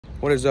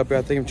What is up,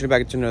 y'all? Thank you for tuning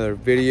back into another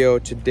video.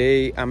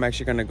 Today I'm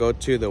actually going to go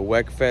to the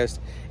Wekfest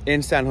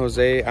in San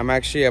Jose. I'm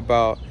actually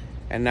about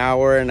an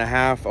hour and a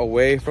half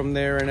away from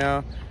there right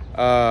now.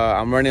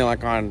 I'm running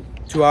like on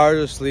 2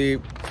 hours of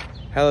sleep,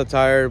 hella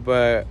tired,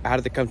 but I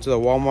had to come to the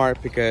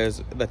Walmart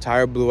because the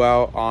tire blew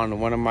out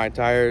on one of my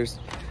tires,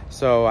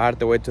 so I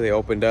had to wait till they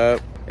opened up.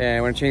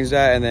 And we're gonna change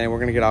that, and then we're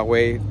gonna get our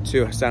way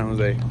to San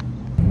Jose.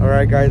 All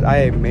right, guys,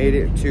 I made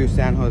it to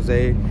San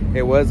Jose.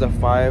 It was a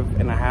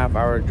 5.5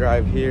 hour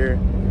drive here.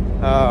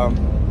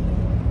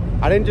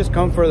 I didn't just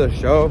come for the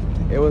show.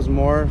 It was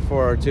more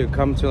to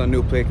come to a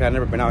new place. I've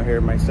never been out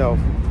here myself,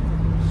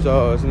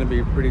 so it's gonna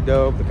be pretty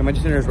dope. The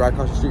convention center is right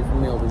across the street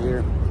from me over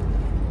here,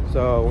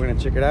 so we're gonna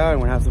check it out and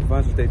we're gonna have some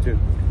fun, so stay tuned.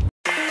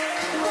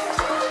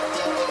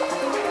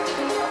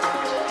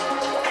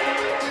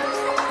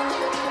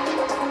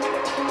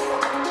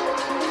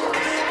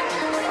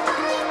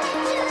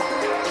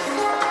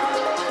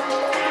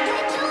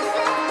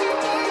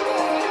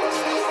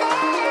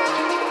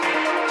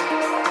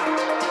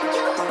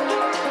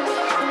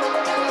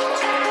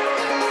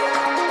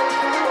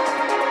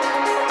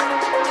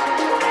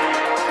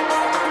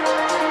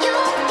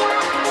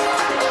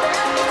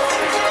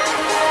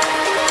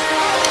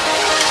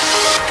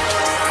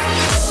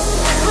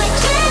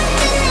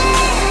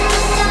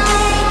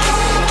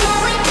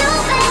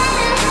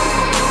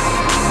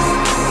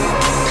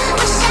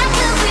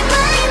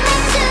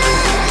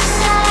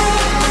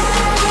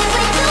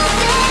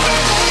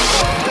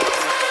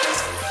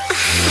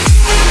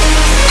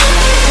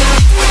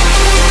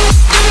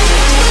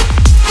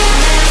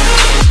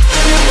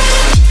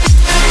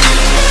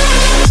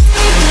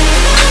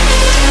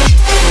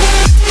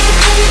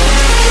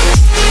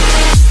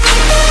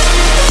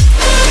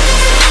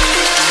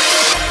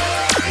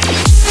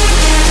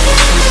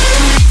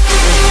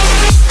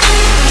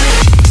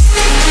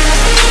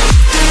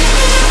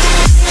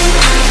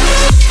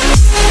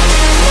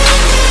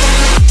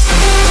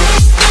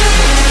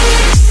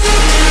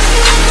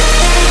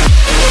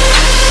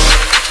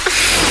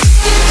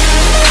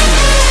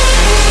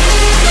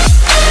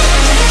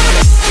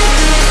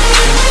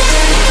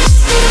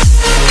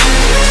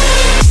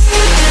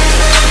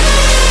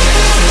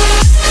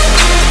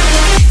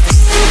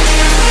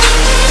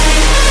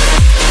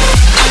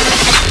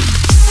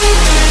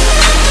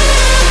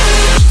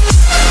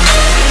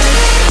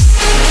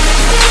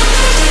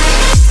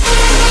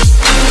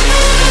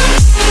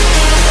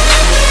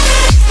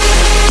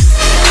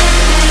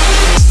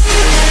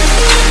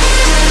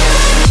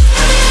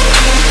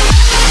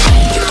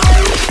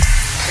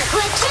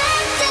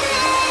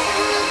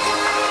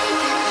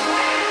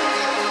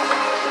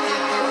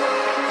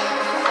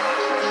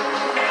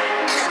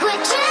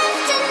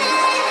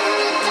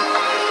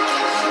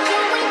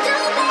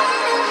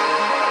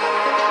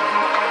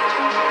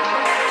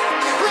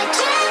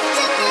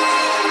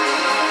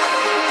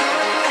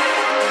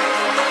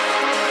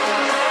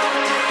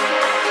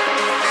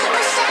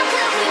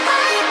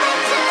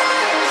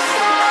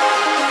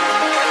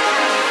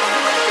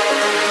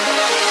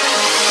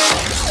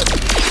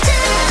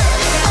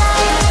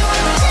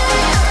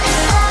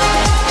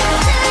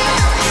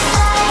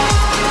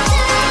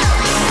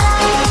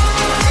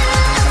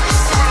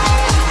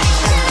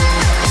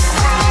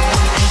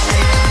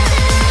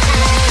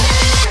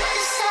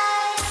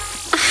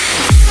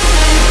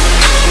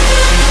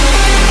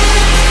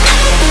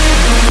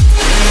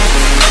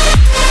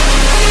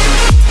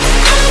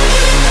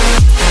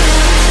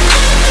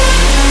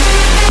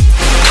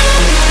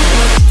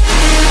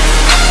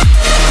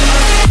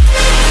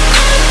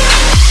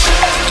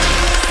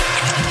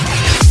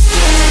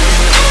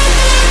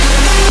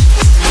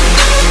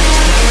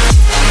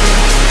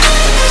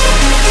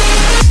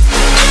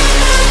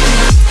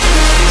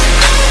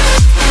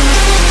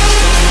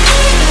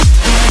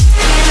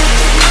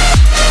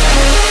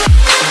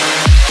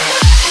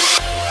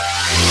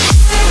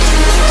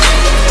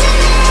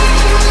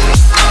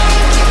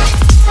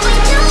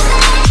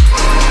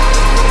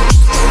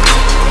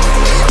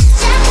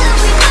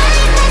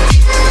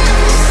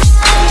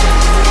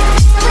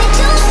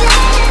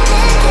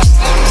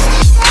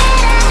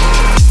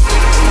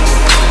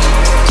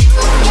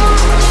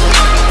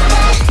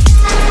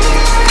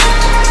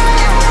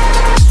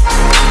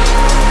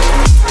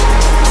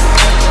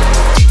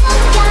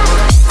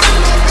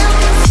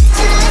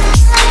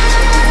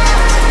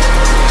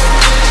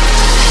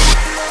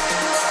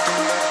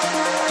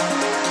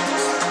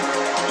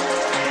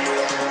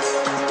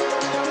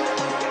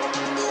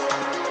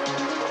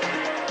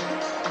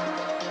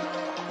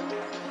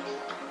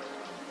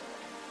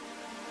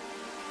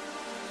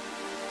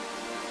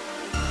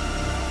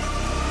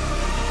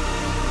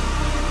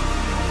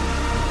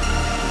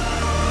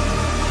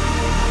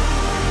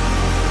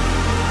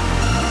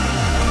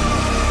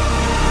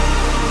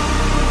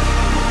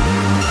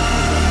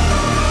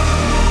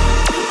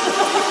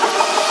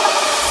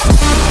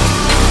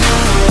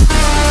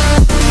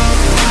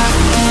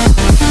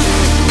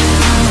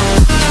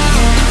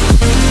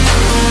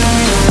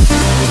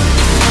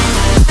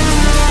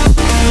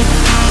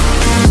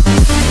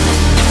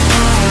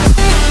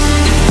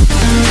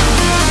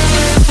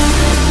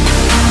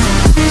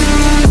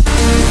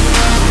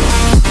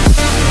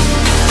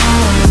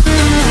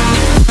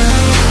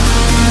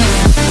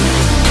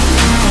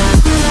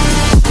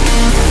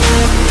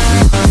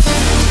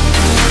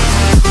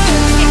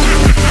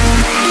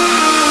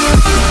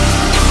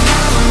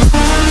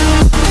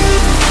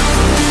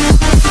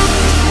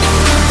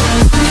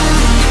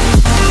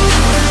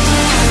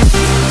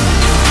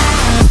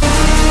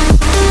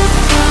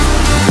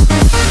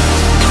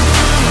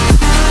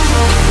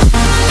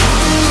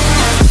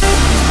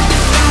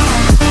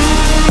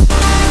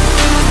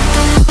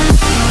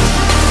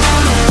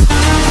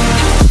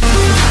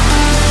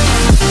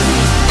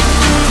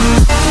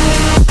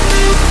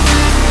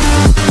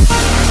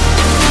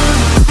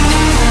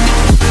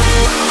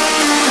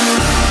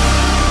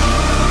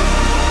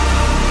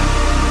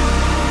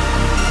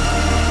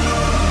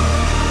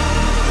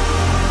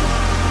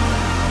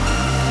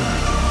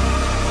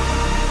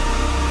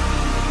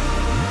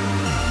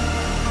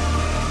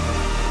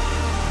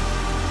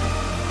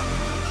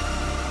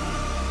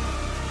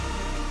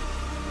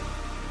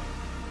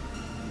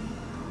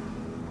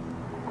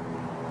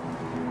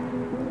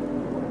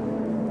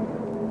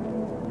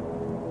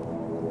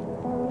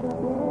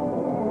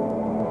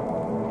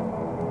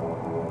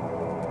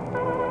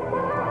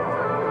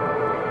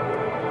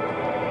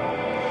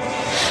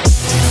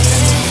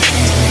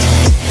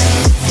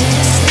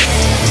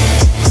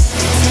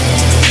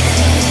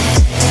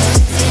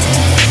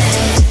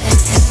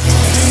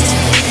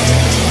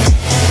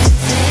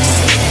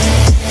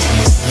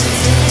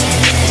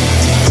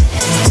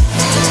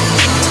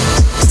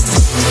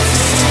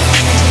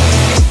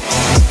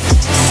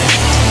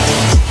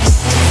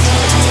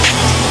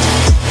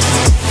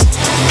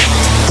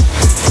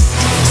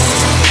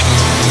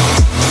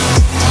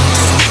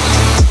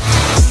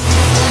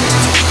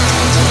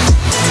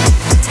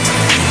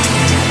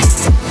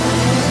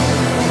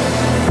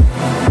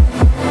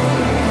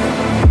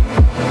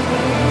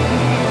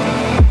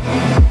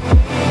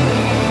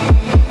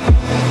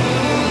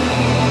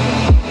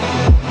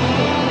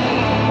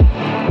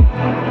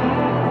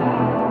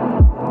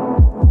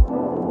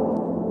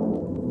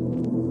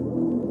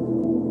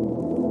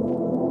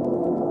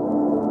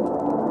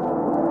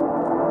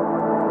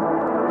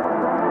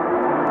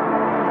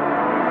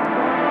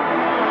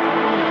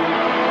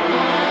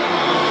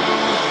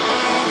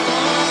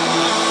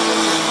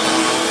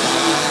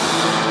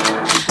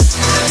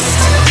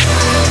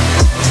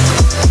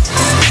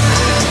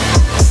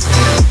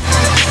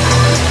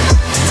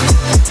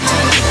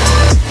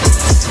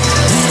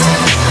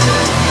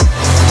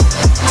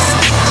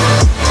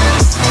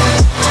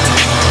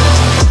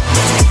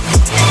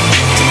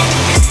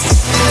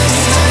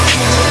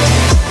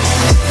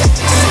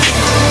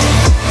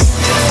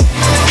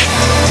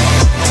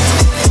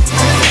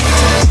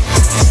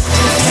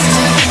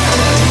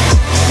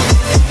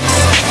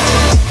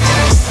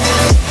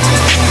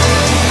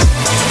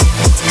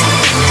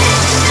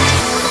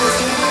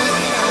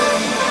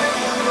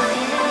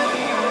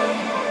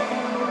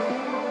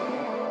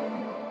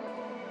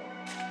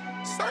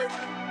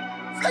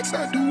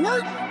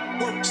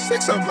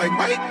 6, I'm like,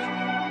 Mike,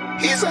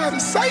 he's out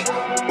of sight.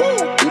 Woo,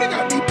 you done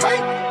got me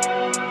pipe.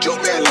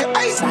 Juvenile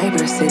ice.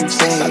 Cyber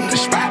Sensei. Up the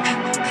spot.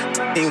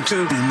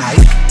 Into the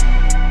night.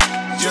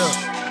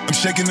 Yeah, I'm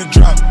shaking the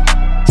drop.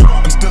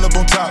 I'm still up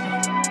on top.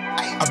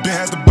 I've been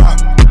had the bop.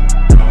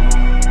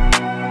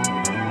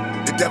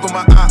 The devil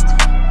my op.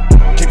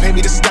 Can't pay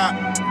me to stop.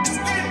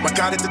 My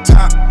God at the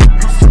top.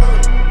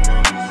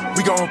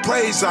 We gon'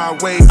 praise our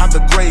way out the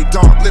grave,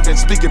 dog. Living,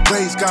 speaking,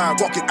 praise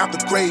God. Walking out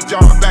the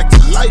graveyard, back to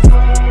life.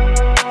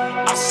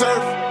 I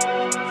serve,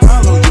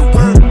 follow your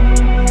word.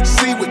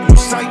 See what you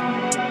sight.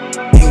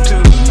 Into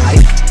the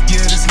night.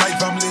 Yeah, this life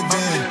I'm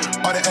living.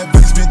 All the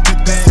advice been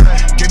dipped in.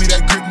 Gave me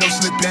that grip, no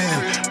slipping.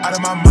 Out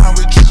of my mind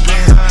with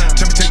tripping.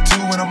 Tell me take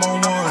 2 when I'm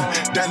on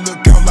 1. That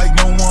look out like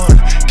no one.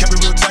 Kept it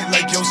real tight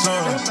like your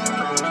son.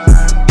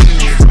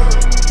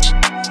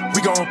 We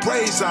gon'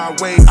 praise our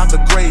way out the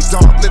grave,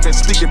 dog. Living,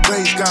 speaking,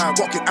 praise God.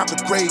 Walking out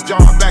the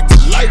graveyard, back to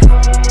life.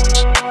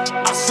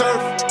 I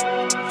serve,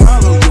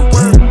 follow your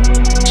word.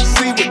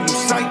 See what you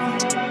sight.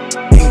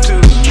 Into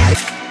the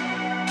night.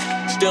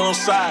 Still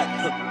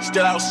outside,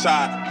 still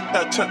outside.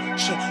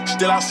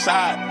 Still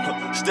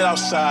outside, still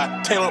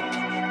outside.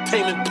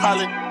 Taming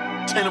pilot,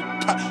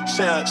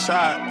 stay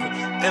outside.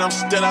 And I'm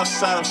still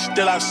outside,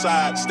 still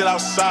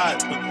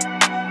outside.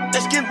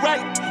 Let's get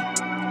right,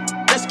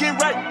 let's get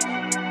right.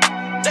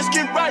 Let's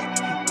get right.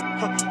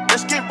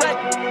 Let's get right.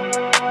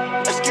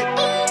 Let's get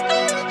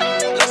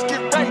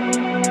right.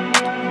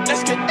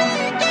 Let's get.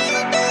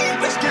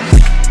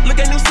 Look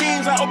at new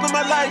scenes. I open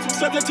my life. I'm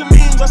subject to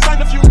memes. I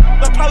signed a few.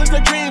 I polish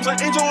their dreams. An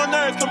angel on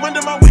earth. Come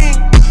under my wing.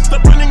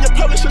 Stop running your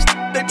publishers.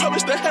 They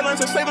publish the headlines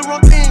and say the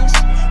wrong things.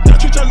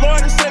 Don't treat your Lord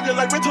and Savior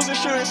like rentals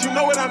insurance. You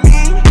know what I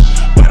mean?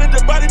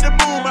 Body the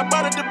boom. I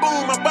bought it the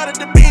boom. I bought it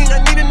the bean.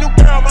 I need a new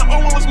girl. My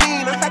old one was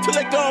mean. I had to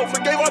let go.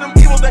 Forgave all them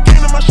evils that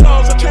came to my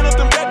shows. I channeled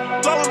them back.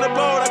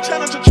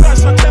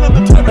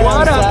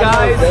 What up,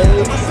 guys?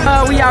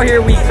 We out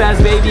here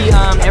Wekfest, baby.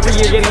 Every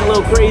year getting a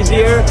little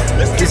crazier.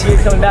 This year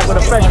coming back with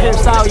a fresh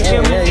hairstyle, you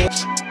feel me?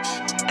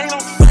 Ain't on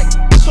sight,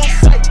 it's on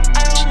sight. I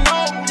don't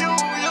know you.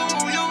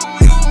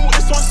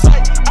 It's on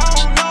sight. I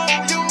don't know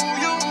you.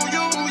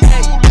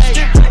 Hey,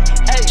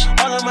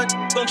 all of my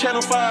on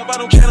channel 5, I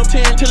don't channel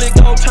 10 till it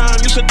go time.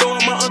 Used to throw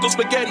up my uncle's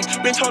spaghetti.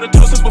 Been told to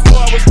toast since before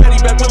I was ready.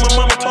 Back when my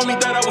mama told me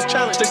that I was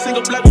challenged. They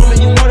single black woman,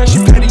 you know that she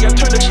petty. I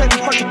turned the Chevy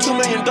Park to $2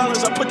 million.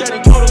 I put that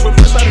in totals with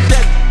first out of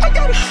debt. I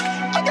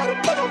gotta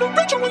put on the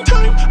Rachel one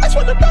time. I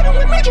swear the battle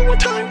with Major one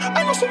time.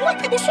 I know some white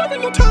people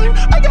serving no time.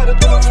 I gotta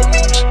do it for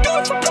me, do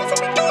it for pray for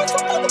me, do it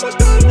for all of us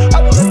dying.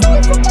 I wanna do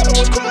it for all of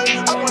us crying.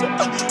 I wanna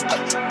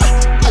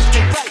let's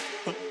get right.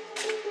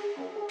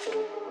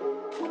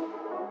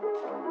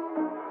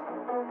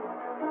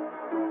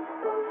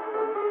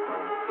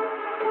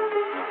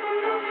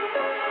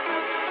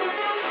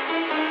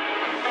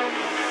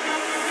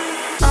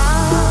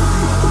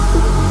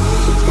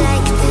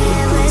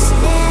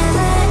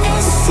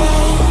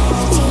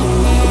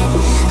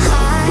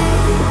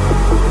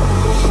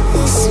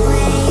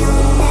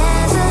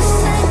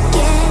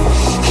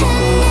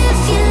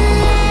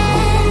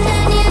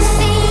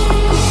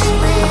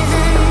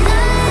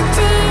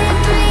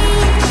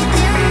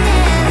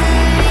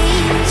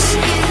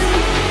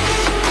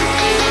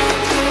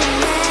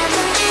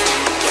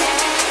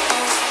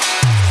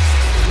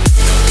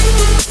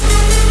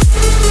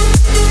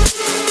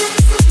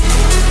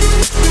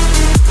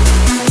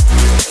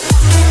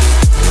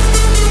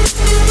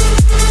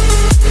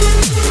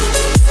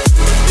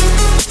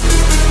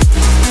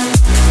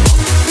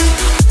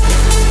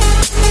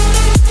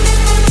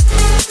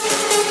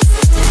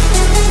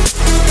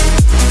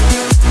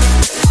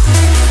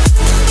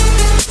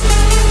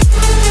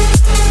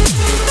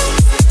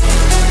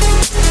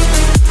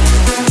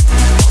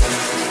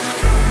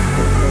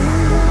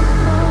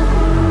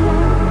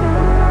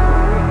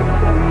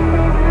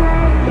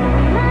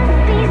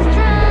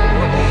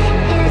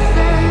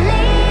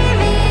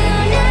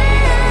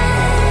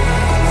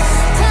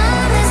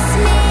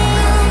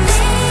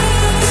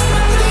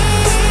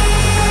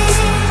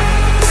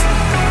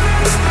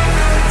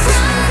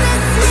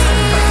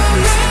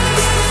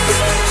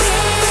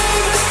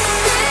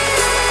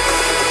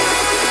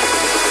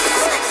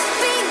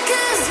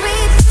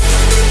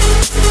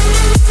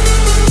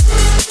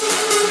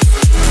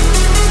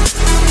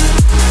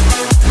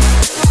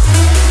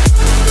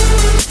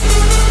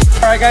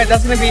 Alright guys,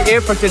 that's gonna be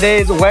it for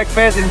today's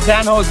Wekfest in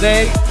San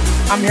Jose.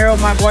 I'm here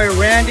with my boy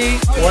Randy.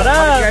 What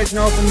up? You guys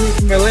know from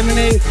Houston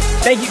Eliminate.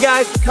 Thank you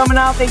guys for coming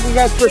out. Thank you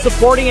guys for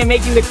supporting and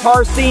making the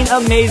car scene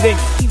amazing.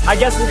 I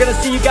guess we're gonna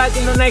see you guys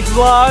in the next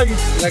vlog.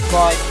 Next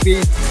vlog.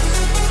 Peace.